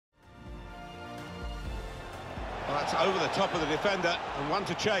Well, that's over the top of the defender and one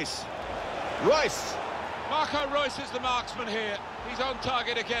to chase. Royce! Marco Royce is the marksman here. He's on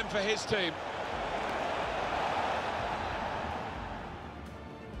target again for his team.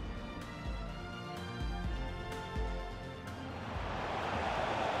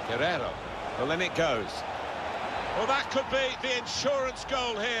 Guerrero. Well, in it goes. Well, that could be the insurance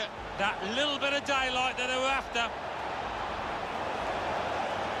goal here. That little bit of daylight that they were after.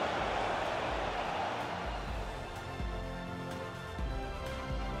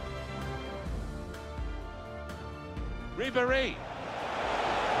 Ribéry.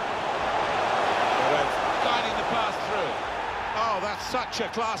 Guiding the pass through. Oh, that's such a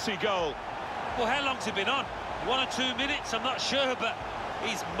classy goal. Well, how long's he been on? 1 or 2 minutes, I'm not sure, but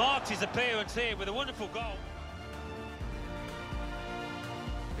he's marked his appearance here with a wonderful goal.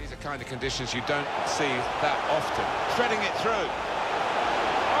 These are kind of conditions you don't see that often. Threading it through.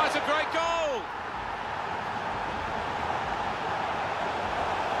 Oh, it's a great goal!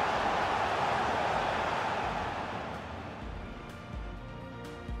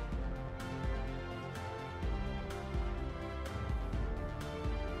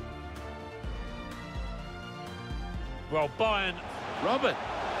 Well, Bayern... Robin.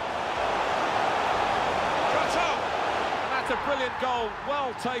 That's a brilliant goal,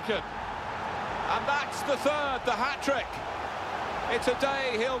 well taken. And that's the third, the hat-trick. It's a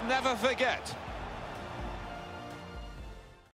day he'll never forget.